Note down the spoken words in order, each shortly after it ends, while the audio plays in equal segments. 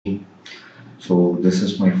So this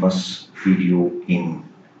is my first video in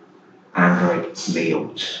Android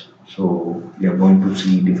layouts. So we are going to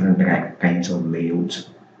see different kinds of layouts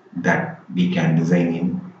that we can design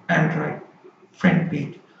in Android front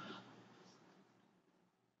page.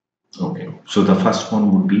 Okay, so the first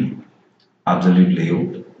one would be absolute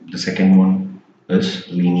layout. The second one is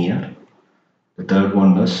linear. The third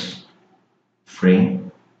one is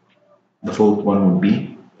frame. The fourth one would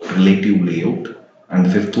be relative layout. And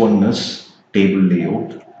the fifth one is table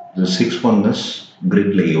layout. The sixth one is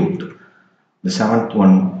grid layout. The seventh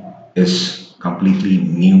one is completely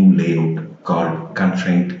new layout called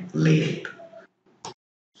constraint layout.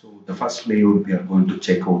 So the first layout we are going to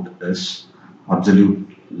check out is absolute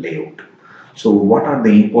layout. So what are the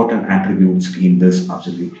important attributes in this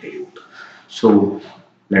absolute layout? So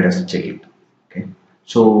let us check it. Okay.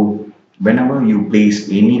 So whenever you place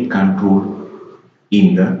any control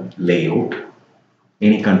in the layout,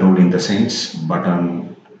 any control in the sense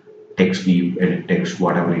button, text view, edit text,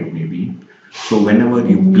 whatever it may be. So whenever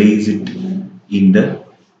you place it in the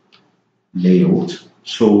layouts,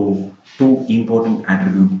 so two important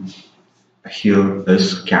attributes here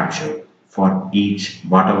is capture for each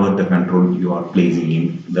whatever the control you are placing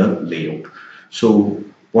in the layout. So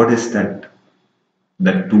what is that?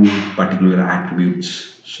 The two particular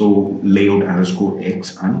attributes. So layout underscore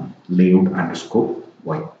x and layout underscore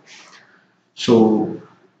y. So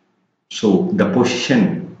the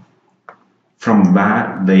position from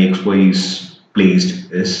where the xy is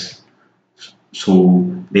placed is,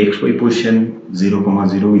 so the xy position 0,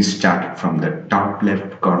 0 is started from the top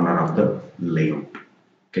left corner of the layout.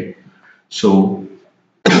 Okay, so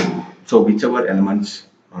whichever elements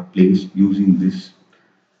are placed using this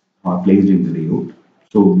are placed in the layout.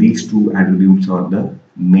 So these two attributes are the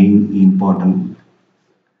main important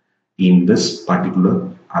in this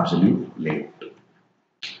particular absolute layout.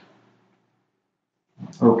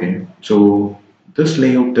 Okay, so this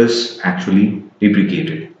layout is actually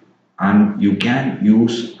deprecated and you can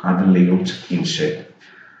use other layouts instead.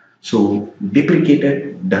 So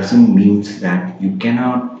deprecated doesn't mean that you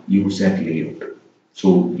cannot use that layout.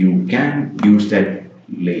 So you can use that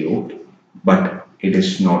layout, but it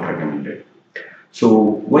is not recommended. So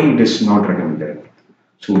why it is not recommended?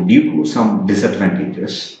 So due to some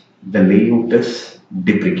disadvantages, the layout is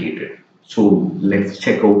deprecated. So let's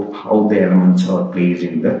check out how the elements are placed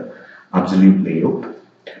in the absolute layout.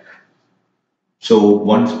 So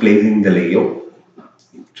once placing the layout,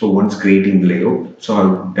 so once creating the layout, so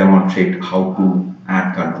I'll demonstrate how to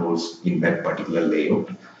add controls in that particular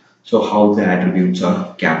layout. So how the attributes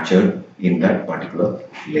are captured in that particular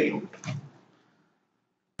layout.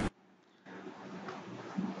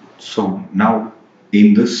 So now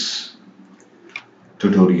in this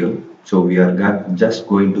tutorial, so we are just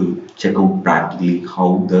going to check out practically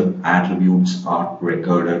how the attributes are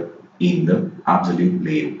recorded in the absolute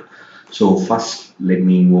layout. So first let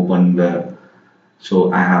me open the,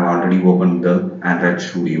 so I have already opened the Android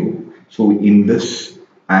Studio. So in this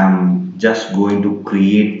I am just going to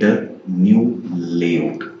create the new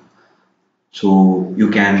layout. So you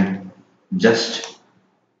can just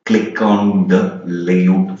click on the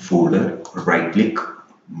layout folder, right click,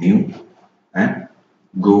 new, and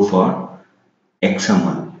go for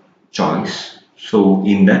XML choice. So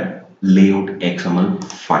in that layout XML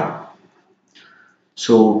file.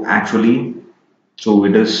 So actually, so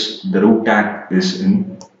it is the root tag is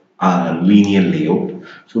in linear layout.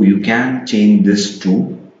 So you can change this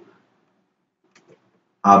to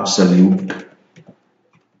absolute.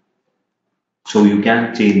 So you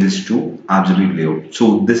can change this to absolute layout.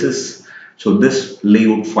 So this is, so this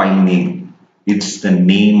layout file name, it's the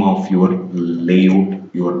name of your layout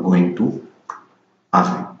you are going to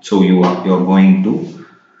assign. So you are going to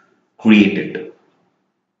create it.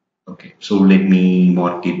 Okay, so let me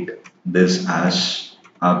mark it this as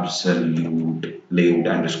absolute layout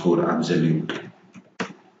underscore absolute.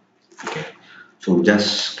 Okay, so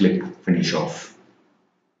just click finish off.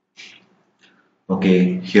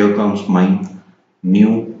 Okay, here comes my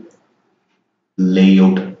new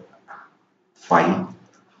layout file.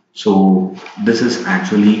 So this is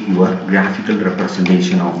actually your graphical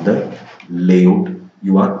representation of the layout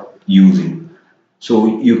you are using.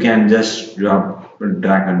 So you can just drag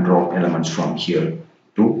and drop elements from here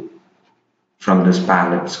to, from this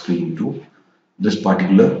palette screen to this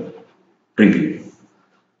particular preview.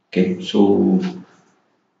 Okay, so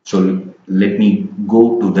let me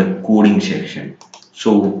go to the coding section.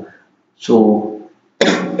 So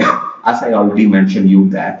as I already mentioned you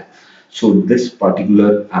that, so this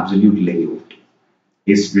particular absolute layout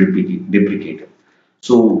is deprecated.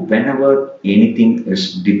 So whenever anything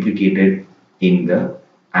is deprecated in the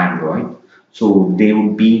Android, So they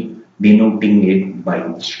would be denoting it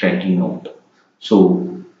by striking out.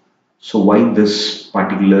 So why this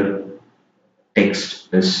particular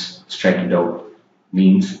text is striking out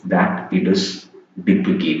means that it is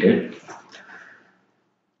duplicated,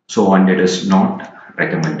 so and it is not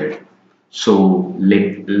recommended. So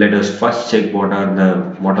let us first check what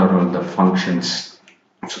are all the functions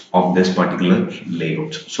of this particular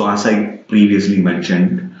layout. So as I previously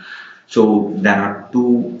mentioned, so there are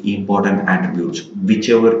two important attributes.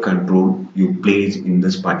 Whichever control you place in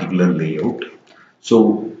this particular layout,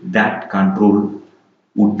 so that control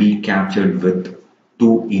would be captured with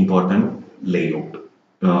two important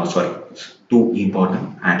sorry, two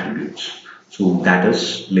important attributes. So that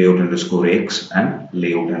is layout underscore x and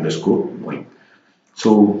layout underscore y.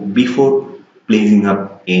 So before placing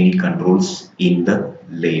up any controls in the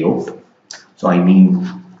layout, so I mean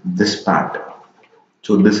this part.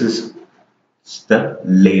 So this is the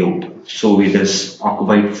layout. So it is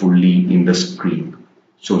occupied fully in the screen.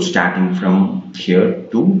 So starting from here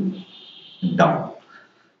to down.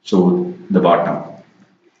 So the bottom.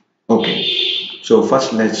 Okay. So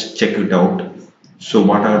first let's check it out. So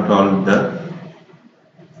what are all the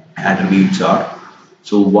attributes are?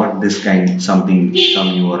 So what this kind something some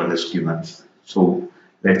URL is given. So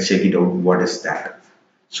let's check it out. What is that?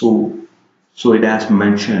 So it has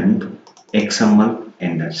mentioned XML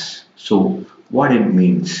NS. So what it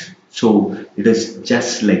means? So it is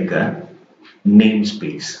just like a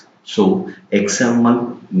namespace. So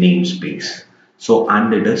XML namespace. So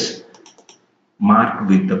and it is marked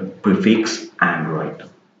with the prefix Android.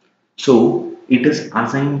 So it is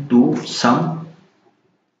assigned to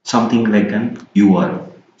something like an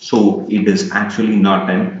URL. So it is actually not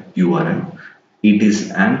an URL. It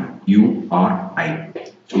is an URI.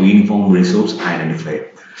 So Uniform Resource Identifier.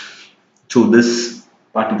 So this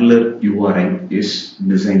particular URI is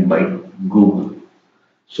designed by Google.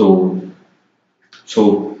 So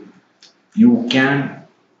you can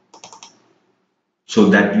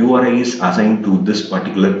that URI is assigned to this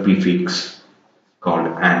particular prefix called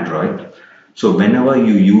Android. So whenever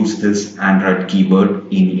you use this Android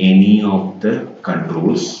keyword in any of the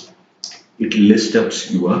controls, it lists up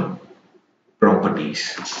your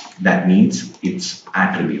properties. That means its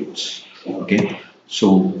attributes. Okay.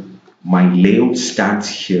 So my layout starts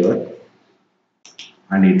here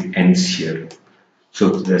and it ends here. So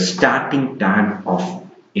the starting tag of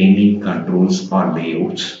any controls or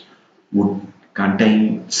layouts would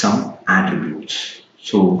contain some attributes.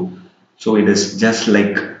 So it is just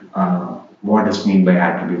like what is mean by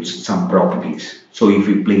attributes, some properties. So if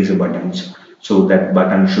you place a button, so that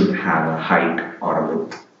button should have a height or a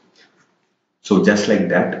width. So just like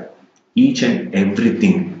that, each and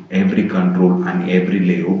everything, every control and every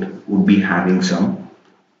layout would be having some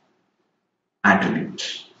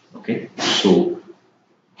attributes. Okay, so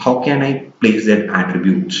how can I place that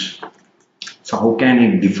attributes? So how can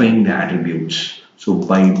I define the attributes? So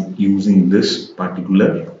by using this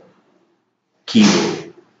particular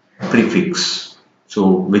keyword prefix,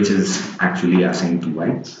 so which is actually assigned to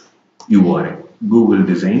an URI, Google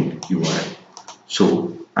designed URI.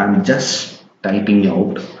 So I'm just typing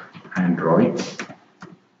out Android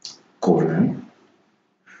colon.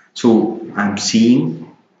 So I'm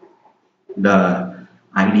seeing the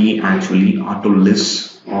IDE actually auto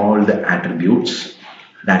lists all the attributes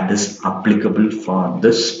that is applicable for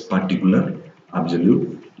this particular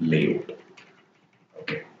absolute layout.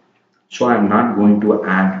 Okay. So I'm not going to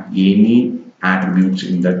add any attributes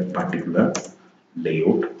in that particular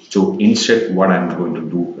layout. So instead what I'm going to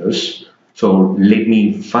do is, so let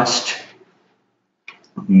me first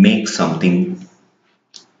make something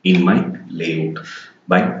in my layout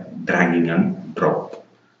by dragging and drop.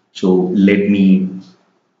 So let me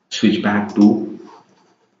switch back to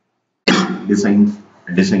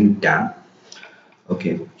design tab.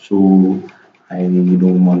 Okay, so I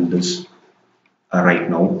don't want this right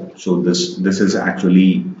now. So this is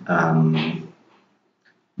actually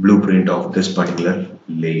blueprint of this particular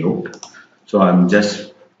layout. So I'm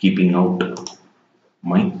just keeping out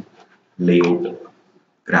my layout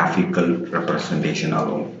graphical representation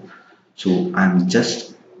alone. So I'm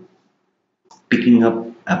just picking up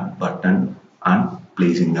a button and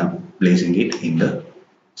placing it in the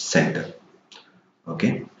center.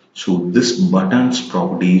 Okay, so this button's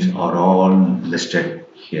properties are all listed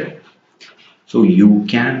here. So you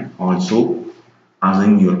can also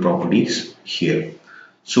assign your properties here.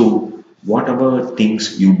 So whatever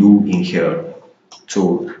things you do in here,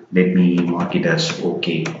 so let me mark it as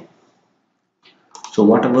okay. So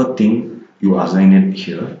whatever thing you assign it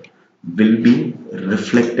here will be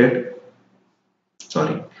reflected,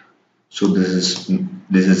 sorry, So this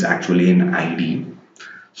is actually an ID.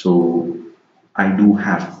 So I do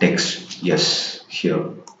have text, yes,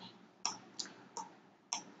 here.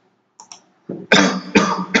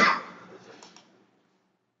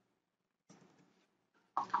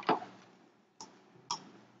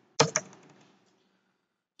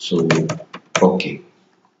 So okay.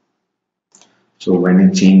 So when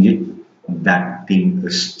I change it, that thing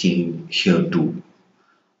is changed here too.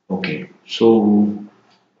 Okay. So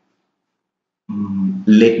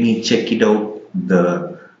let me check it out.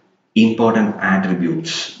 The important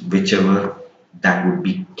attributes, whichever that would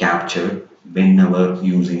be captured whenever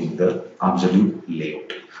using the absolute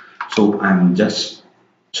layout. So I'm just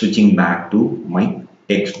switching back to my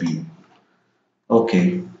text view.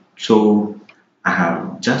 Okay, so I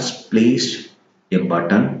have just placed a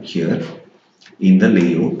button here in the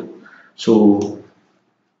layout. So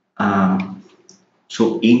um,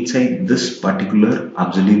 so inside this particular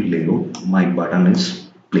absolute layout, my button is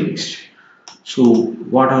placed. So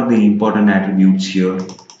what are the important attributes here?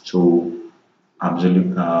 So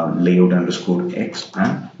absolute layout underscore x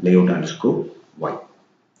and layout underscore y.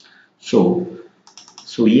 So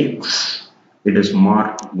x, it is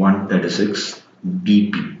marked 136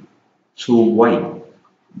 dp. So y,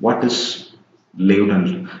 what is layout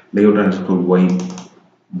underscore y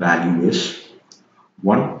value is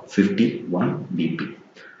 151 dp.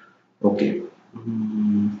 Okay.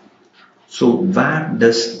 So where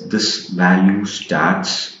does this value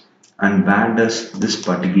starts and where does this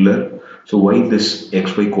particular, so why this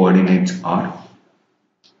xy coordinates are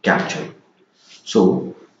captured?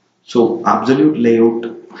 So absolute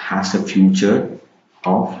layout has a feature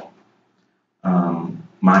of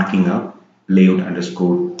marking up layout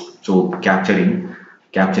underscore, so capturing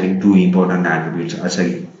two important attributes as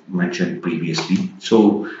I mentioned previously.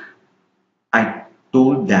 So I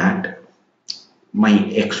told that my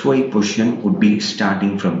XY position would be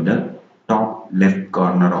starting from the top left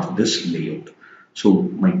corner of this layout. So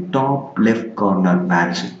my top left corner, where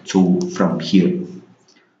is it? So from here.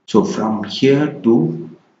 So from here to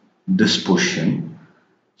this position.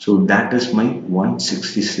 So that is my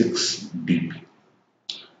 166 dp.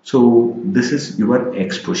 So this is your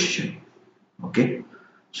X position. Okay.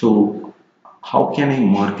 So how can I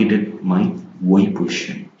market it my Y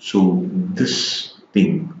position? So this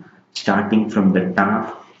thing starting from the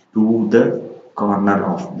top to the corner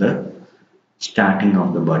of the starting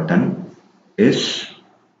of the button is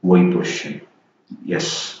Y position.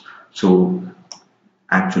 Yes. So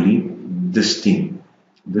actually this thing,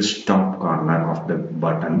 this top corner of the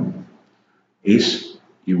button is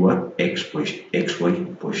your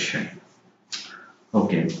XY position.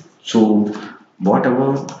 Okay. So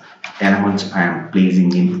whatever elements I am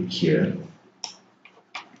placing in here,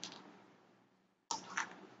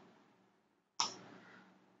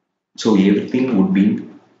 so everything would be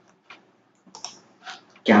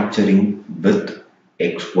capturing with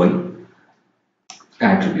XY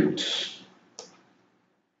attributes.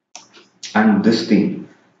 And this thing,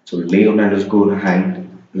 so layout underscore height,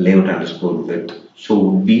 layout underscore width, so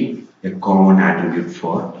would be a common attribute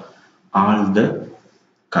for all the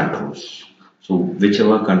controls. So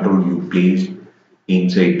whichever control you place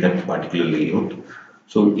inside that particular layout,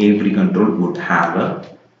 so every control would have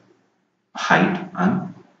a height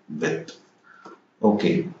and width.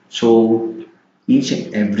 Okay, so each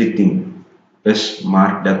and everything is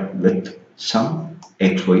marked up with some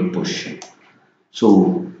XY position.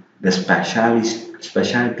 So the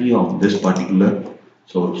speciality of this particular,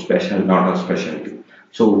 so special, not a specialty.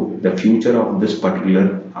 So the future of this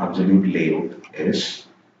particular absolute layout is,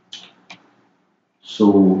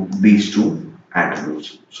 so these two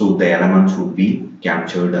attributes. So the elements would be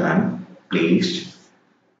captured and placed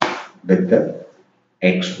with the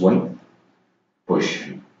XY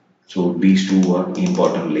position. So these two are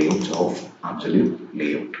important layouts of absolute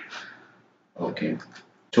layout. Okay.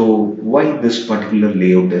 So why this particular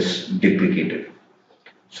layout is deprecated?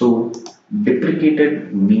 So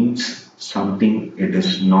deprecated means something it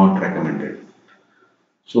is not recommended.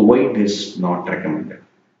 So why it is not recommended?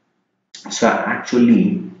 So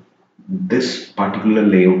actually this particular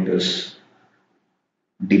layout is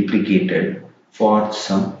deprecated for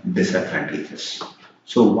some disadvantages.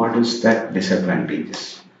 So what is that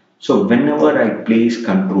disadvantages? So whenever I place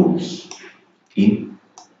controls in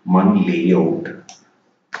one layout,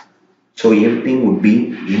 so everything would be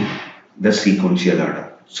in the sequential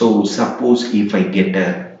order. So suppose if I get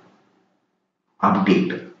a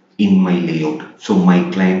update in my layout, so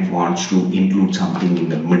my client wants to include something in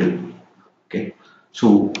the middle. Okay,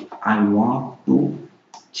 so I want to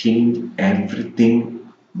change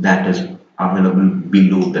everything that is available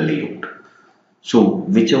below the layout. So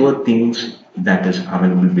whichever things that is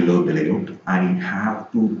available below the layout, I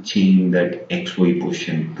have to change that XY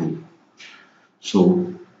position too.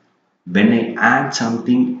 So when I add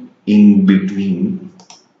something in between,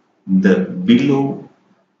 the below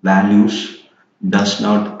values does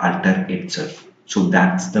not alter itself. So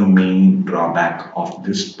that's the main drawback of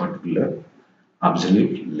this particular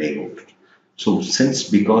absolute layout. So since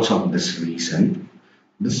because of this reason,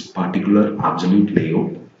 this particular absolute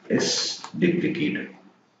layout is deprecated.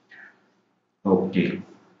 Okay,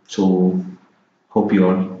 so hope you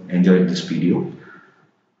all enjoyed this video.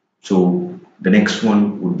 So the next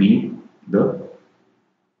one would be the,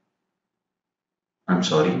 I'm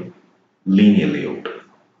sorry, linear layout.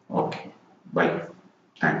 Okay, bye.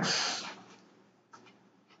 Thanks.